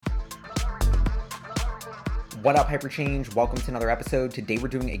What up, Hyperchange? Welcome to another episode. Today we're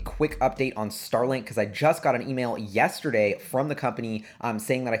doing a quick update on Starlink because I just got an email yesterday from the company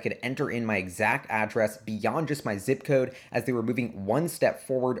saying that I could enter in my exact address beyond just my zip code as they were moving one step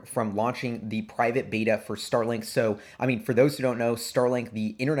forward from launching the private beta for Starlink. So, for those who don't know, Starlink,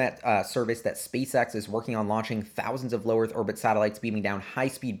 the internet service that SpaceX is working on launching thousands of low Earth orbit satellites, beaming down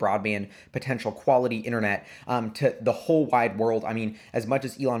high-speed broadband, potential quality internet to the whole wide world. As much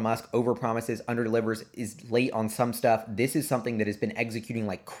as Elon Musk overpromises, underdelivers, is late on some stuff, this is something that has been executing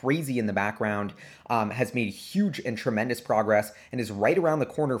like crazy in the background, has made huge and tremendous progress, and is right around the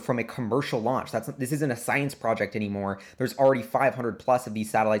corner from a commercial launch. This isn't a science project anymore. There's already 500 plus of these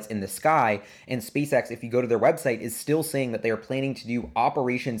satellites in the sky, and SpaceX, if you go to their website, is still saying that they are planning to do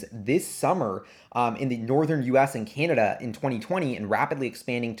operations this summer in the northern US and Canada in 2020, and rapidly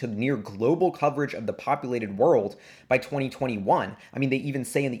expanding to near global coverage of the populated world by 2021. They even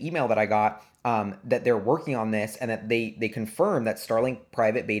say in the email that I got that they're working on this, and that they confirm that Starlink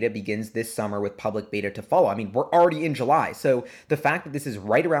private beta begins this summer with public beta to follow. We're already in July. So the fact that this is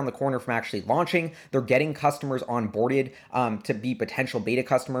right around the corner from actually launching, they're getting customers onboarded to be potential beta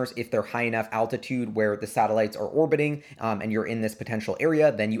customers. If they're high enough altitude where the satellites are orbiting and you're in this potential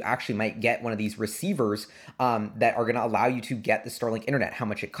area, then you actually might get one of these receivers that are going to allow you to get the Starlink internet. How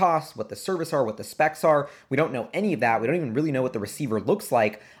much it costs, what the service are, what the specs are. We don't know any of that. We don't even really know what the receiver looks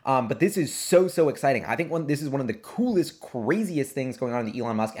like. But this is so exciting. I think this is one of the coolest, craziest things going on in the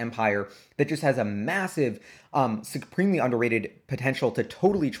Elon Musk empire that just has a massive, supremely underrated potential to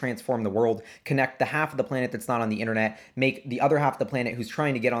totally transform the world, connect the half of the planet that's not on the internet, make the other half of the planet who's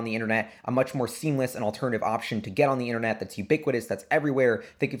trying to get on the internet a much more seamless and alternative option to get on the internet that's ubiquitous, that's everywhere.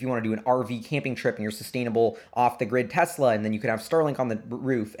 Think if you want to do an RV camping trip and you're sustainable off-the-grid Tesla, and then you could have Starlink on the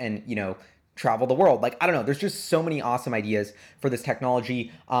roof and, travel the world. I don't know. There's just so many awesome ideas for this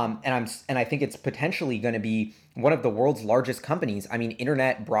technology. And I think it's potentially going to be one of the world's largest companies.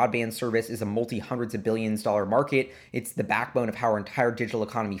 Internet broadband service is a multi-hundreds of billions dollar market. It's the backbone of how our entire digital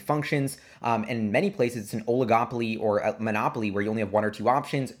economy functions. And in many places, it's an oligopoly or a monopoly where you only have one or two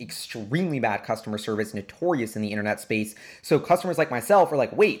options. Extremely bad customer service, notorious in the internet space. So customers like myself are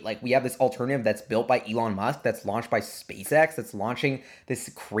like, wait, we have this alternative that's built by Elon Musk, that's launched by SpaceX, that's launching this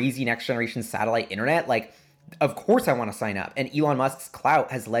crazy next generation satellite internet. Of course I want to sign up. And Elon Musk's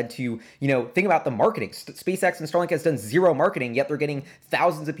clout has led to, think about the marketing. SpaceX and Starlink has done zero marketing, yet they're getting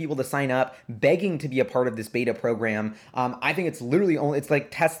thousands of people to sign up, begging to be a part of this beta program. I think it's literally it's like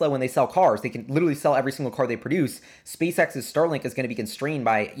Tesla when they sell cars. They can literally sell every single car they produce. SpaceX's Starlink is going to be constrained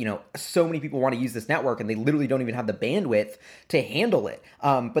by, so many people want to use this network, and they literally don't even have the bandwidth to handle it.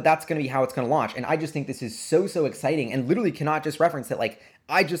 But that's going to be how it's going to launch. And I just think this is so exciting, and literally cannot just reference that,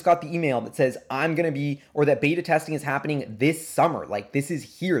 I just got the email that says that beta testing is happening this summer. This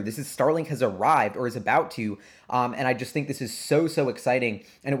is here. This is Starlink has arrived or is about to. And I just think this is so exciting,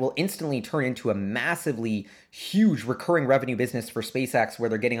 and it will instantly turn into a massively huge recurring revenue business for SpaceX, where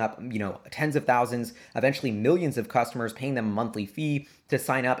they're getting up, tens of thousands, eventually millions of customers, paying them a monthly fee to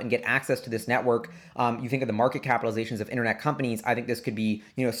sign up and get access to this network. You think of the market capitalizations of internet companies. I think this could be,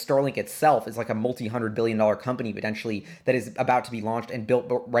 Starlink itself is like a multi-$100 billion company potentially that is about to be launched and built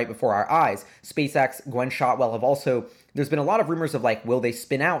right before our eyes. SpaceX, Gwen Shotwell have also, there's been a lot of rumors of will they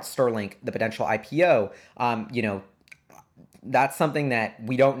spin out Starlink, the potential IPO? That's something that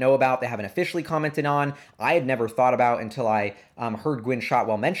we don't know about. They haven't officially commented on. I had never thought about until I heard Gwen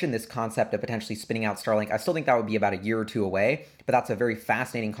Shotwell mention this concept of potentially spinning out Starlink. I still think that would be about a year or two away, but that's a very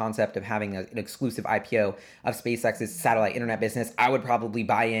fascinating concept of having an exclusive IPO of SpaceX's satellite internet business. I would probably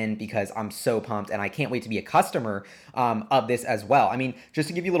buy in because I'm so pumped, and I can't wait to be a customer of this as well. Just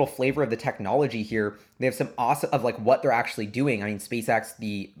to give you a little flavor of the technology here, they have some awesome of what they're actually doing. SpaceX,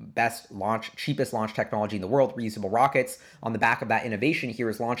 the best cheapest launch technology in the world, reusable rockets. On the back of that innovation here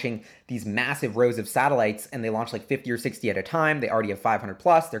is launching these massive rows of satellites, and they launch 50 or 60 at a time. They already have 500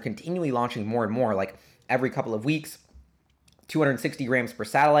 plus. They're continually launching more and more, every couple of weeks. 260 grams per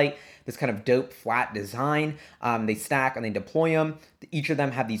satellite, this kind of dope flat design. They stack and they deploy them. Each of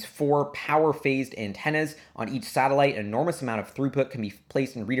them have these 4 power phased antennas on each satellite. An enormous amount of throughput can be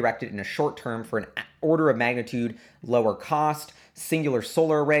placed and redirected in a short term for an order of magnitude lower cost. Singular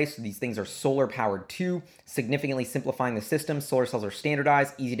solar array, so these things are solar powered too, significantly simplifying the system. Solar cells are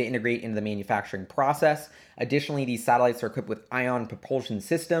standardized, easy to integrate into the manufacturing process. Additionally, these satellites are equipped with ion propulsion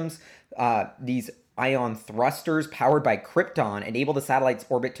systems. These ion thrusters powered by Krypton enable the satellite's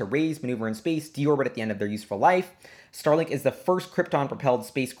orbit to raise, maneuver in space, deorbit at the end of their useful life. Starlink is the first Krypton-propelled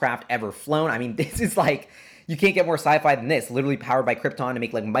spacecraft ever flown. This is you can't get more sci-fi than this, literally powered by Krypton to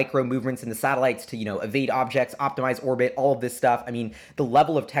make like micro movements in the satellites to, evade objects, optimize orbit, all of this stuff. I mean, the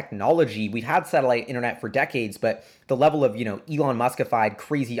level of technology, we've had satellite internet for decades, but the level of, Elon Muskified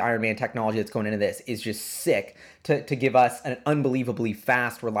crazy Iron Man technology that's going into this is just sick to give us an unbelievably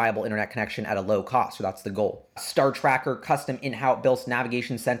fast, reliable internet connection at a low cost. So that's the goal. Star Tracker, custom in-house built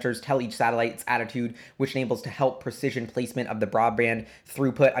navigation centers tell each satellite its attitude, which enables to help precision placement of the broadband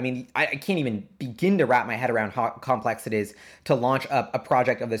throughput. I mean, I can't even begin to wrap my head around how complex it is to launch a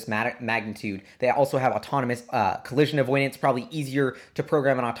project of this magnitude. They also have autonomous collision avoidance, probably easier to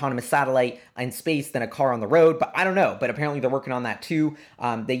program an autonomous satellite in space than a car on the road, but I don't know. But apparently they're working on that too.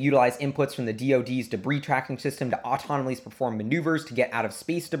 They utilize inputs from the DoD's debris tracking system to autonomously perform maneuvers to get out of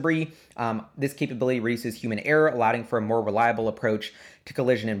space debris. This capability reduces human error, allowing for a more reliable approach to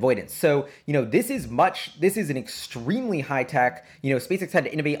collision avoidance. So, this is an extremely high tech, SpaceX had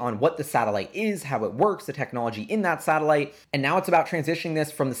to innovate on what the satellite is, how it works, the technology in that satellite. And now it's about transitioning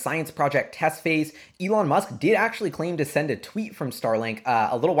this from the science project test phase. Elon Musk did actually claim to send a tweet from Starlink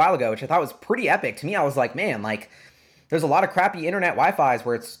a little while ago, which I thought was pretty epic. To me, I was like, man, there's a lot of crappy internet Wi-Fi's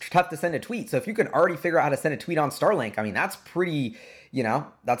where it's tough to send a tweet. So if you can already figure out how to send a tweet on Starlink, I mean, that's pretty,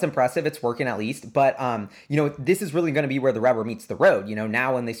 that's impressive. It's working at least. But, this is really going to be where the rubber meets the road.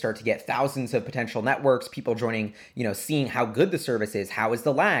 Now when they start to get thousands of potential networks, people joining, seeing how good the service is, how is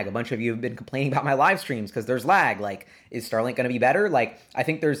the lag? A bunch of you have been complaining about my live streams because there's lag. Is Starlink going to be better? I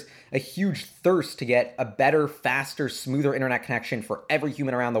think there's a huge thirst to get a better, faster, smoother internet connection for every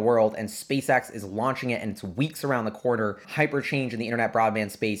human around the world. And SpaceX is launching it, and it's weeks around the corner. Hyper change in the internet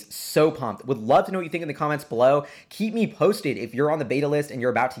broadband space. So pumped. Would love to know what you think in the comments below. Keep me posted if you're on the beta list and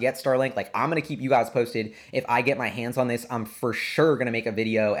you're about to get Starlink. I'm going to keep you guys posted. If I get my hands on this, I'm for sure going to make a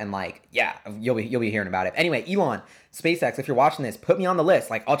video and you'll be hearing about it. Anyway, Elon, SpaceX, if you're watching this, put me on the list.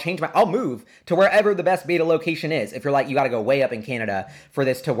 I'll move to wherever the best beta location is. If you're you got to go way up in Canada for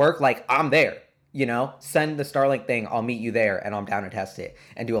this to work, I'm there. Send the Starlink thing. I'll meet you there, and I'm down to test it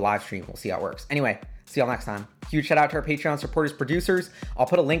and do a live stream. We'll see how it works. Anyway, see y'all next time. Huge shout out to our Patreon supporters, producers. I'll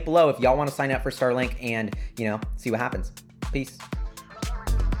put a link below if y'all want to sign up for Starlink and, see what happens. Peace.